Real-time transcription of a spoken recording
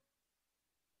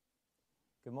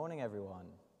Good morning, everyone.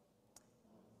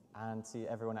 And to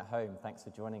everyone at home, thanks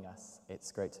for joining us.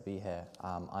 It's great to be here.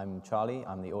 I'm Charlie.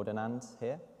 I'm the ordinand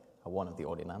here, one of the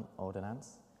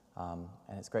ordinands, and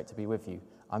it's great to be with you.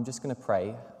 I'm just going to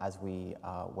pray as we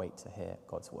wait to hear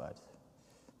God's word.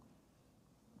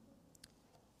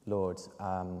 Lord,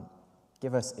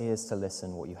 give us ears to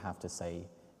listen what you have to say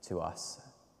to us.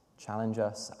 Challenge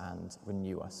us and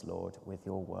renew us, Lord, with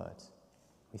your word.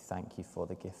 We thank you for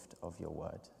the gift of your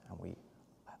word, and we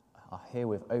are here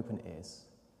with open ears.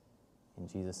 In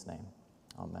Jesus' name,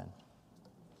 amen.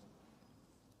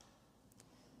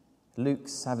 Luke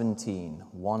 17,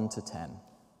 1-10.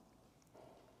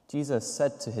 Jesus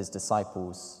said to his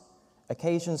disciples,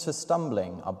 "Occasions for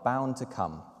stumbling are bound to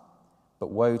come,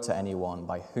 but woe to anyone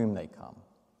by whom they come.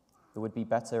 It would be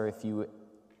better if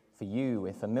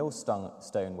a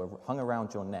millstone were hung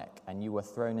around your neck and you were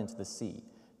thrown into the sea,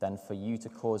 than for you to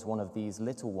cause one of these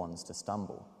little ones to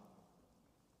stumble.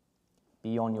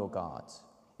 Be on your guard.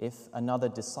 If another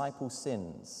disciple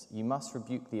sins, you must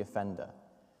rebuke the offender,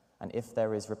 and if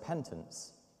there is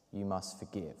repentance, you must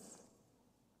forgive.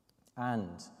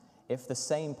 And if the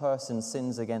same person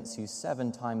sins against you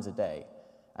 7 times a day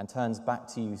and turns back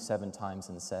to you 7 times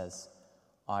and says,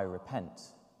 'I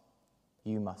repent,'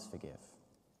 you must forgive."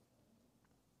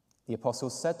 The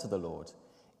apostles said to the Lord,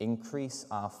 "Increase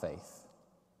our faith."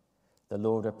 The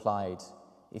Lord replied,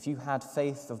 "If you had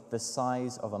faith of the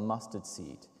size of a mustard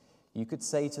seed, you could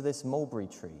say to this mulberry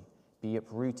tree, 'Be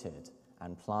uprooted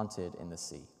and planted in the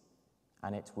sea,'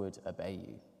 and it would obey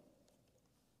you.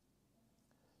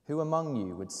 Who among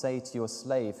you would say to your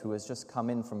slave who has just come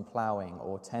in from plowing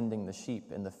or tending the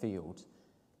sheep in the field,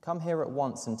 'Come here at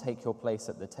once and take your place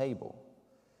at the table'?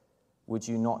 Would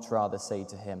you not rather say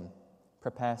to him,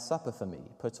 'Prepare supper for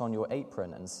me, put on your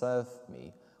apron and serve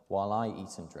me while I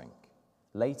eat and drink?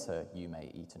 Later you may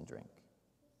eat and drink'?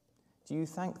 Do you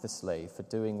thank the slave for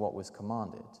doing what was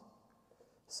commanded?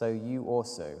 So you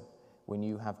also, when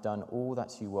you have done all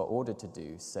that you were ordered to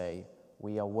do, say,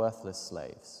 'We are worthless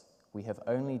slaves. We have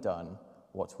only done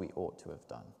what we ought to have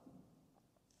done.'"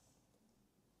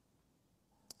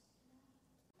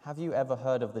 Have you ever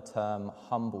heard of the term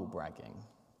humble bragging?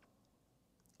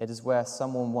 It is where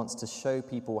someone wants to show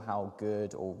people how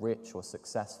good or rich or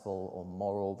successful or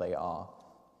moral they are,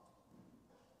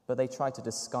 but they try to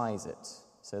disguise it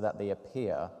so that they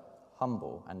appear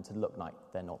humble and to look like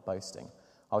they're not boasting.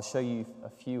 I'll show you a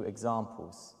few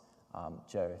examples.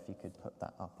 Joe, if you could put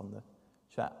that up on the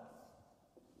chat.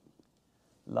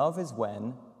 Love is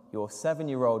when your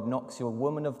 7-year-old knocks your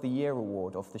Woman of the Year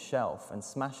award off the shelf and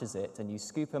smashes it, and you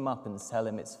scoop him up and tell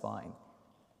him it's fine,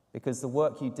 because the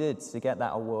work you did to get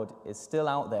that award is still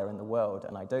out there in the world,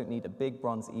 and I don't need a big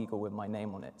bronze eagle with my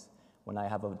name on it when I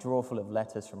have a drawer full of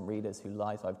letters from readers whose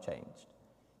lives I've changed.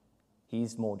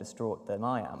 He's more distraught than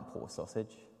I am, poor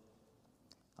sausage.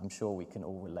 I'm sure we can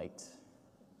all relate.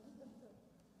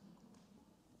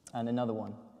 And another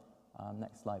one.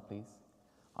 Next slide, please.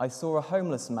 I saw a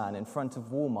homeless man in front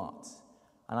of Walmart,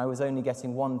 and I was only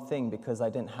getting one thing because I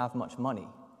didn't have much money.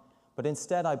 But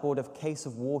instead, I bought a case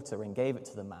of water and gave it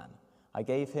to the man. I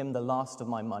gave him the last of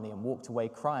my money and walked away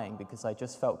crying because I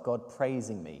just felt God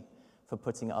praising me for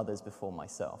putting others before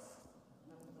myself.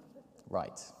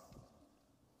 Right.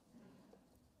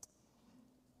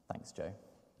 Thanks, Joe.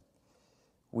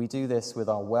 We do this with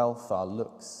our wealth, our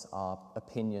looks, our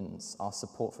opinions, our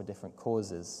support for different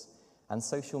causes, and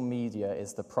social media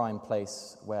is the prime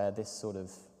place where this sort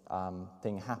of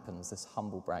thing happens, this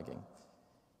humble bragging.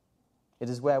 It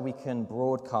is where we can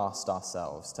broadcast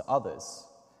ourselves to others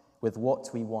with what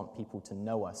we want people to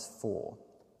know us for.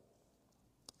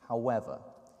 However,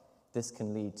 this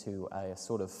can lead to a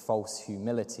sort of false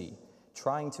humility,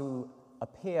 trying to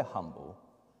appear humble,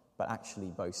 but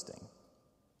actually boasting.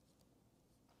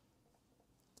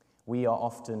 We are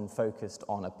often focused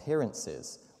on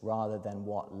appearances rather than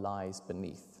what lies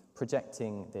beneath,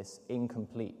 projecting this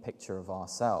incomplete picture of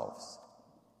ourselves.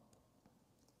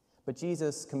 But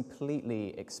Jesus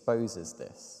completely exposes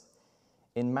this.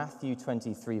 In Matthew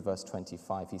 23, verse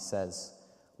 25, he says,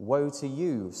 "Woe to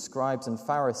you, scribes and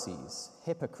Pharisees,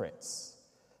 hypocrites!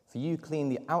 For you clean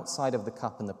the outside of the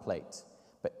cup and the plate,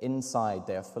 but inside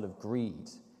they are full of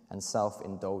greed and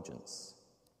self-indulgence.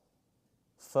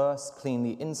 First, clean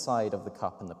the inside of the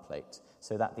cup and the plate,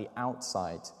 so that the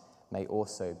outside may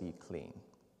also be clean."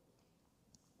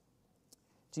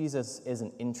 Jesus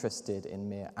isn't interested in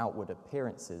mere outward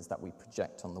appearances that we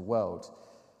project on the world,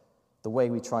 the way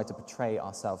we try to portray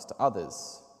ourselves to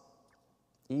others,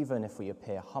 even if we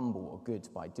appear humble or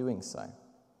good by doing so.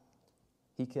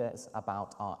 He cares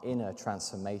about our inner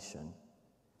transformation,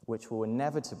 which will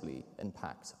inevitably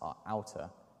impact our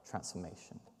outer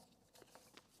transformation.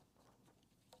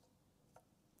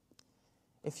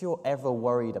 If you're ever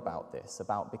worried about this,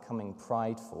 about becoming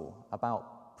prideful,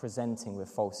 about presenting with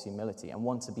false humility, and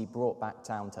want to be brought back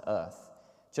down to earth,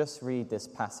 just read this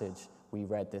passage we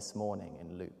read this morning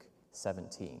in Luke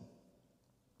 17.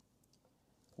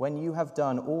 When you have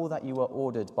done all that you are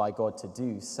ordered by God to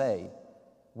do, say,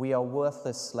 "We are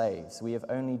worthless slaves. We have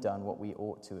only done what we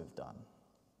ought to have done."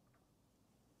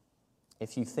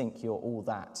 If you think you're all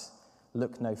that,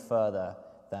 look no further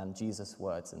than Jesus'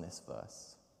 words in this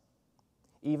verse.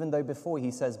 Even though before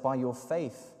he says, "By your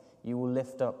faith you will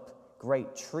lift up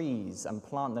great trees and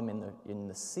plant them in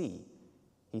the sea,"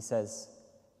 he says,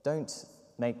 don't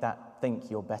make that think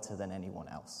you're better than anyone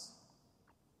else.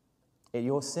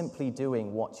 You're simply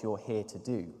doing what you're here to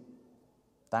do.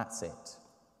 That's it.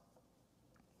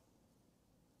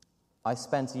 I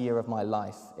spent a year of my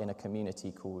life in a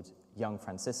community called Young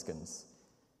Franciscans,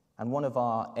 and one of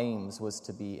our aims was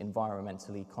to be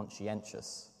environmentally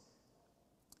conscientious.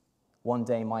 One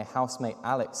day, my housemate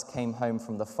Alex came home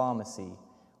from the pharmacy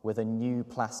with a new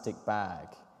plastic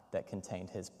bag that contained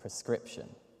his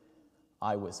prescription.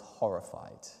 I was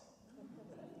horrified.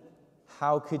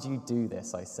 "How could you do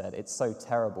this?" I said. "It's so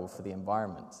terrible for the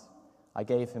environment." I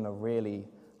gave him a really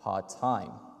hard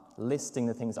time, listing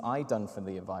the things I'd done for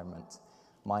the environment,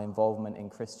 my involvement in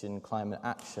Christian climate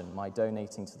action, my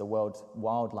donating to the World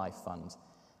Wildlife Fund,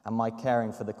 and my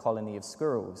caring for the colony of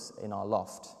squirrels in our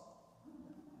loft.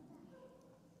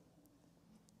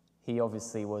 He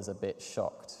obviously was a bit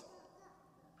shocked.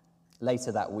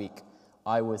 Later that week,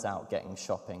 I was out getting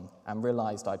shopping and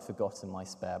realized I'd forgotten my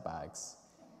spare bags.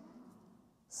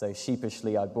 So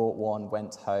sheepishly, I bought one,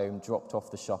 went home, dropped off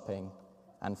the shopping,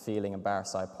 and feeling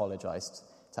embarrassed, I apologized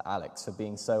to Alex for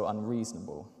being so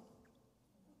unreasonable.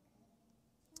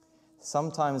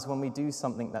 Sometimes when we do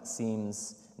something that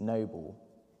seems noble,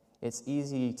 it's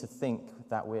easy to think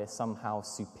that we're somehow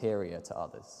superior to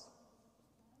others.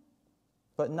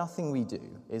 But nothing we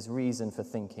do is reason for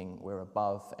thinking we're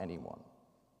above anyone.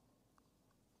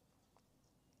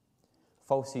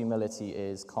 False humility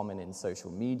is common in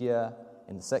social media,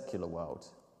 in the secular world,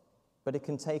 but it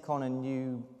can take on a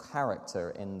new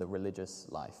character in the religious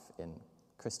life, in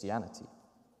Christianity.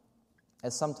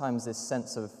 There's sometimes this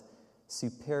sense of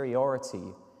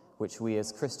superiority which we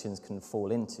as Christians can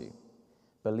fall into,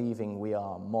 believing we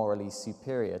are morally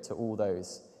superior to all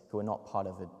those who are not part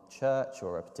of a church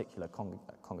or a particular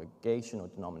congregation or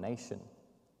denomination.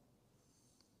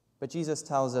 But Jesus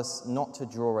tells us not to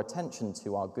draw attention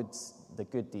to the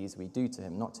good deeds we do to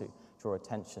him, not to draw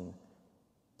attention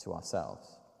to ourselves.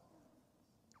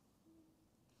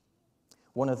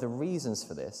 One of the reasons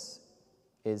for this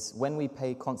is when we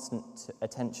pay constant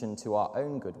attention to our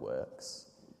own good works,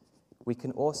 we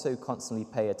can also constantly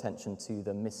pay attention to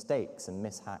the mistakes and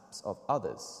mishaps of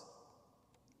others.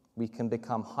 We can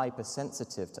become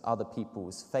hypersensitive to other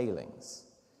people's failings,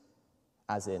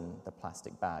 as in the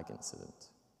plastic bag incident.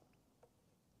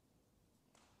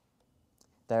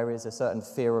 There is a certain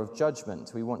fear of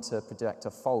judgment. We want to project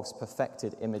a false,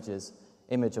 perfected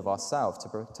image of ourselves to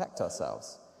protect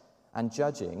ourselves. And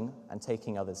judging and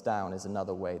taking others down is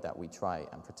another way that we try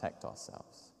and protect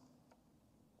ourselves.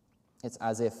 It's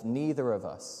as if neither of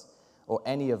us or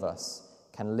any of us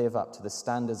can live up to the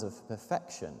standards of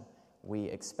perfection we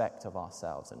expect of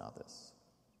ourselves and others.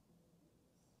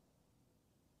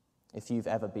 If you've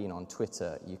ever been on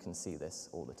Twitter, you can see this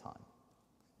all the time.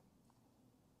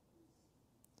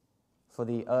 For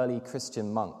the early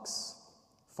Christian monks,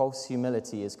 false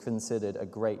humility is considered a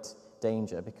great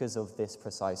danger because of this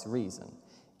precise reason.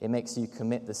 It makes you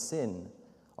commit the sin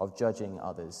of judging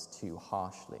others too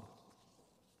harshly.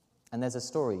 And there's a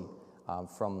story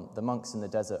from the monks in the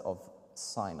desert of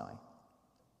Sinai.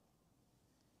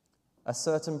 A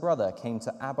certain brother came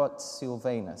to Abbot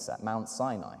Silvanus at Mount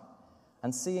Sinai,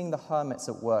 and seeing the hermits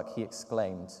at work, he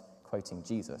exclaimed, quoting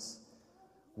Jesus,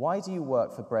 "Why do you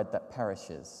work for bread that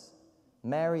perishes?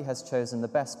 Mary has chosen the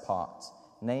best part,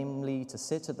 namely to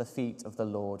sit at the feet of the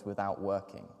Lord without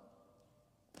working."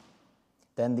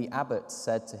 Then the abbot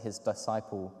said to his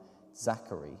disciple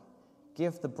Zachary,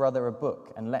 "Give the brother a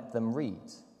book and let them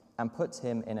read, and put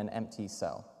him in an empty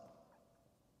cell."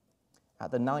 At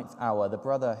the 9th hour, the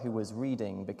brother who was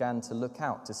reading began to look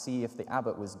out to see if the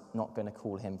abbot was not going to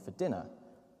call him for dinner.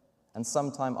 And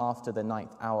sometime after the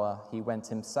 9th hour, he went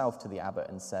himself to the abbot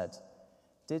and said,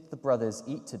 "Did the brothers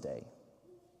eat today?"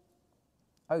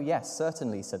 "Oh, yes,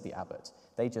 certainly," said the abbot.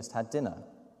 "They just had dinner."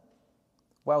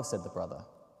 "Well," said the brother,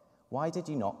 "why did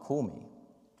you not call me?"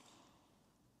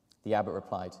 The abbot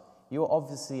replied, "You are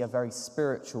obviously a very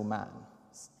spiritual man.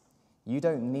 You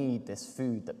don't need this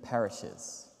food that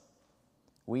perishes.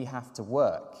 We have to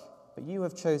work, but you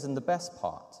have chosen the best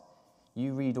part.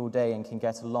 You read all day and can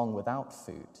get along without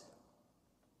food."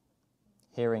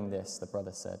 Hearing this, the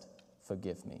brother said,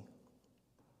 "Forgive me."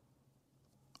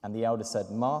 And the elder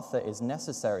said, "Martha is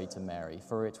necessary to Mary,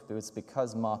 for it was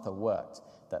because Martha worked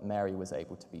that Mary was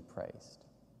able to be praised."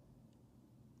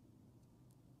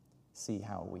 See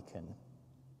how we can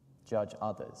judge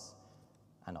others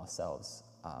and ourselves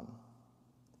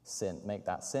make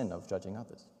that sin of judging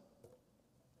others.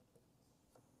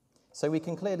 So we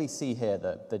can clearly see here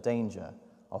the danger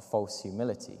of false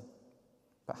humility.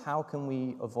 But how can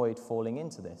we avoid falling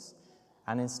into this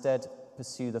and instead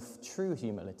pursue the true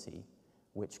humility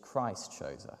which Christ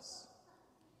shows us?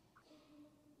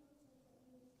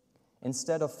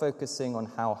 Instead of focusing on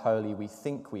how holy we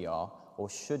think we are or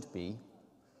should be,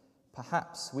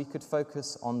 perhaps we could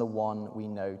focus on the one we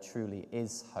know truly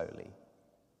is holy.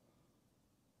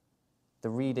 The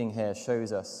reading here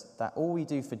shows us that all we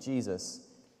do for Jesus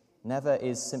never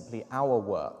is simply our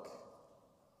work.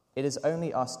 It is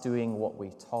only us doing what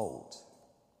we're told.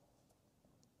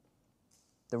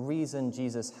 The reason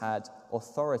Jesus had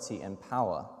authority and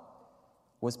power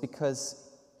was because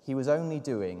he was only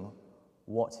doing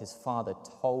what his Father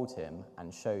told him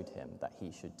and showed him that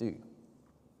he should do.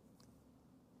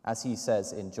 As he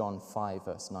says in John 5,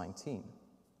 verse 19,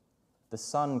 "The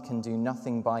Son can do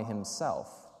nothing by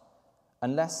himself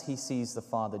unless he sees the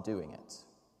Father doing it.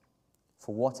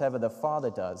 For whatever the Father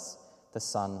does, the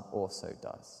Son also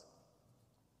does."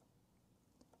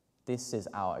 This is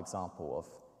our example of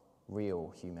real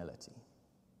humility.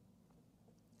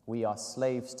 We are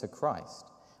slaves to Christ.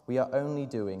 We are only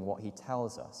doing what he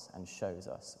tells us and shows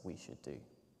us we should do.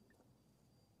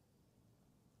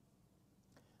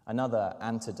 Another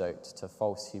antidote to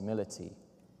false humility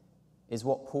is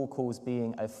what Paul calls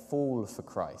being a fool for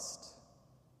Christ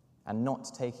and not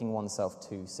taking oneself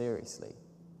too seriously.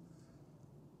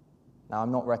 Now,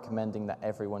 I'm not recommending that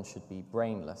everyone should be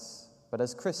brainless, but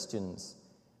as Christians,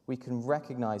 we can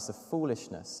recognize the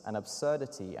foolishness and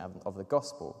absurdity of the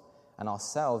gospel and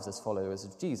ourselves as followers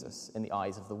of Jesus in the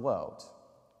eyes of the world.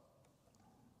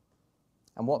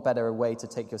 And what better way to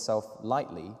take yourself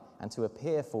lightly and to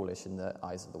appear foolish in the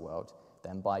eyes of the world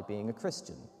than by being a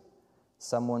Christian,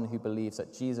 someone who believes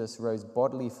that Jesus rose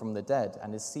bodily from the dead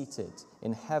and is seated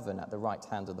in heaven at the right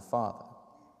hand of the Father.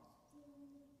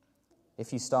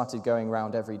 If you started going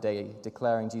around every day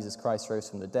declaring Jesus Christ rose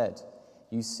from the dead,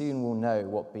 you soon will know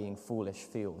what being foolish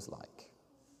feels like.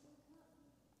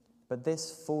 But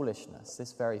this foolishness,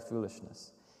 this very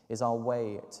foolishness, is our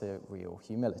way to real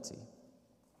humility.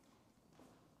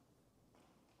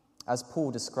 As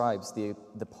Paul describes the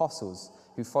apostles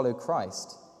who follow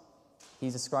Christ, he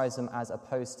describes them as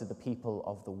opposed to the people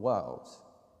of the world.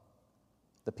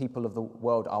 The people of the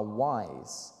world are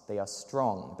wise, they are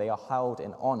strong, they are held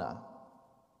in honor.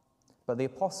 But the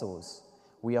apostles,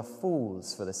 we are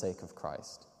fools for the sake of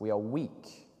Christ. We are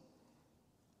weak.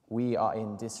 We are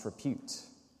in disrepute.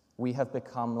 We have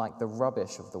become like the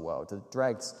rubbish of the world, the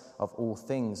dregs of all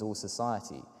things, all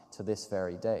society, to this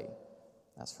very day.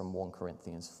 That's from 1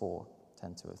 Corinthians 4,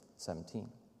 10 to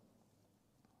 17.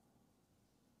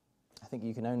 I think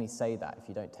you can only say that if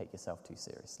you don't take yourself too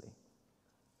seriously.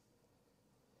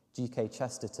 G.K.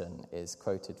 Chesterton is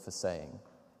quoted for saying,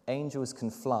 "Angels can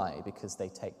fly because they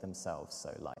take themselves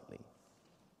so lightly."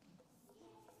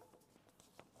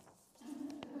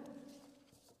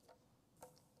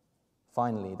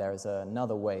 Finally, there is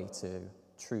another way to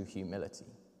true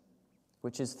humility,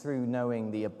 which is through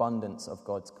knowing the abundance of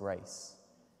God's grace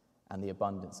and the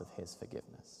abundance of his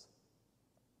forgiveness.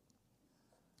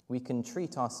 We can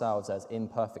treat ourselves as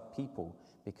imperfect people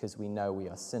because we know we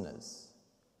are sinners,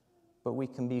 but we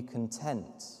can be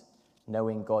content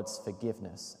knowing God's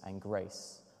forgiveness and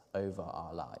grace over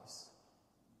our lives.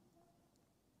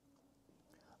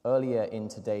 Earlier in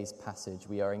today's passage,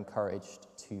 we are encouraged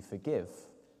to forgive.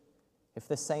 If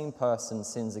the same person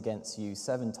sins against you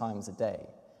 7 times a day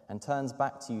and turns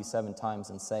back to you 7 times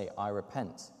and say, "I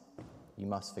repent," you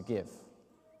must forgive.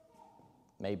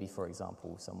 Maybe, for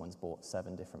example, someone's bought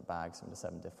 7 different bags from the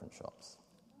 7 different shops.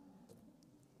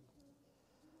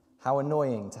 How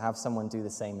annoying to have someone do the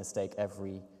same mistake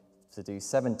to do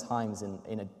 7 times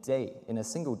in a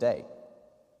single day.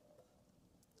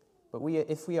 But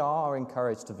if we are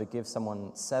encouraged to forgive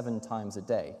someone 7 times a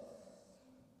day,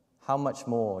 how much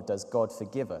more does God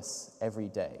forgive us every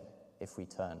day if we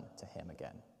turn to him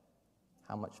again?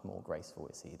 How much more graceful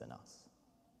is he than us?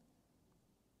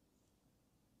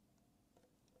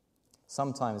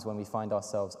 Sometimes when we find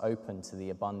ourselves open to the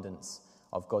abundance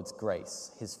of God's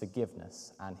grace, his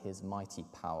forgiveness, and his mighty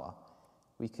power,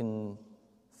 we can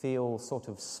feel sort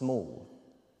of small.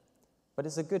 But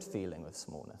it's a good feeling of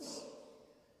smallness,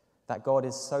 that God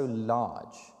is so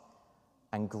large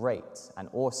and great and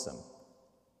awesome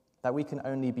that we can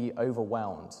only be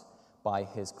overwhelmed by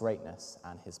his greatness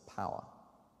and his power.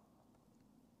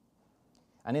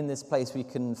 And in this place we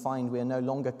can find we are no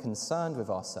longer concerned with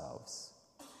ourselves.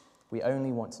 We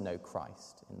only want to know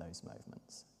Christ in those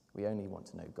moments. We only want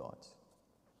to know God.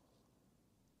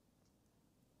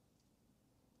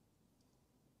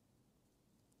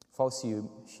 False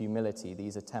humility,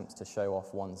 these attempts to show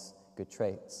off one's good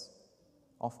traits,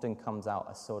 often comes out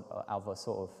of a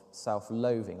sort of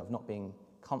self-loathing, of not being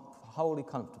wholly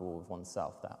comfortable with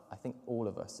oneself, that I think all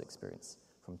of us experience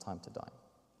from time to time.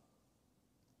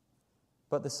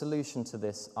 But the solution to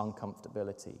this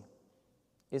uncomfortability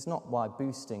is not by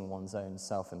boosting one's own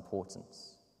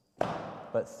self-importance,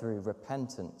 but through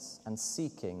repentance and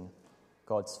seeking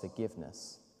God's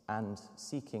forgiveness and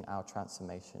seeking our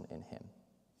transformation in him.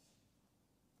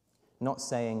 Not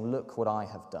saying, look what I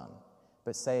have done,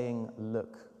 but saying,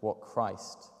 look what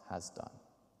Christ has done.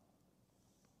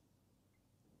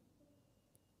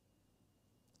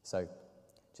 So,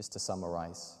 just to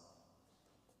summarize,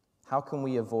 how can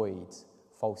we avoid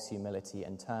false humility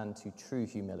and turn to true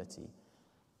humility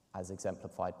as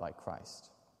exemplified by Christ?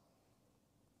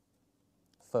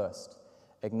 First,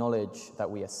 acknowledge that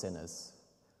we are sinners,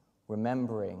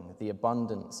 remembering the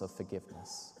abundance of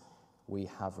forgiveness we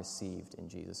have received in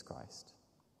Jesus Christ.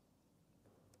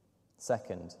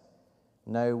 Second,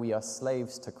 know we are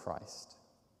slaves to Christ.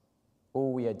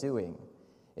 All we are doing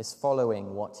is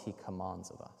following what he commands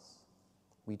of us.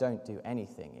 We don't do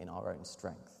anything in our own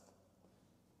strength.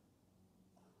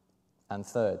 And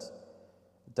third,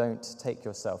 don't take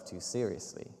yourself too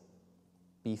seriously.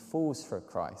 Be fools for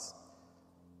Christ,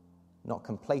 not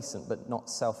complacent, but not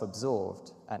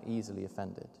self-absorbed and easily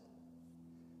offended.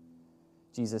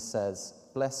 Jesus says,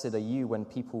 "Blessed are you when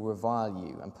people revile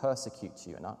you and persecute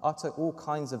you and utter all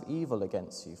kinds of evil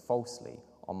against you falsely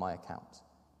on my account.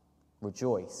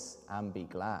 Rejoice and be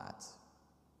glad."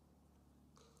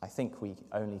 I think we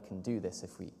only can do this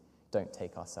if we don't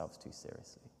take ourselves too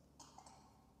seriously.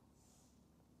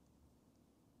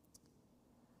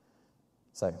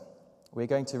 So, we're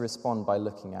going to respond by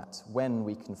looking at when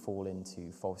we can fall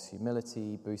into false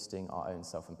humility, boosting our own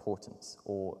self-importance,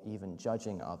 or even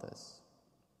judging others.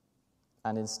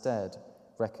 And instead,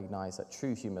 recognize that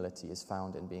true humility is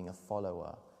found in being a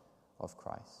follower of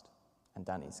Christ. And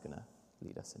Danny's going to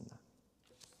lead us in that.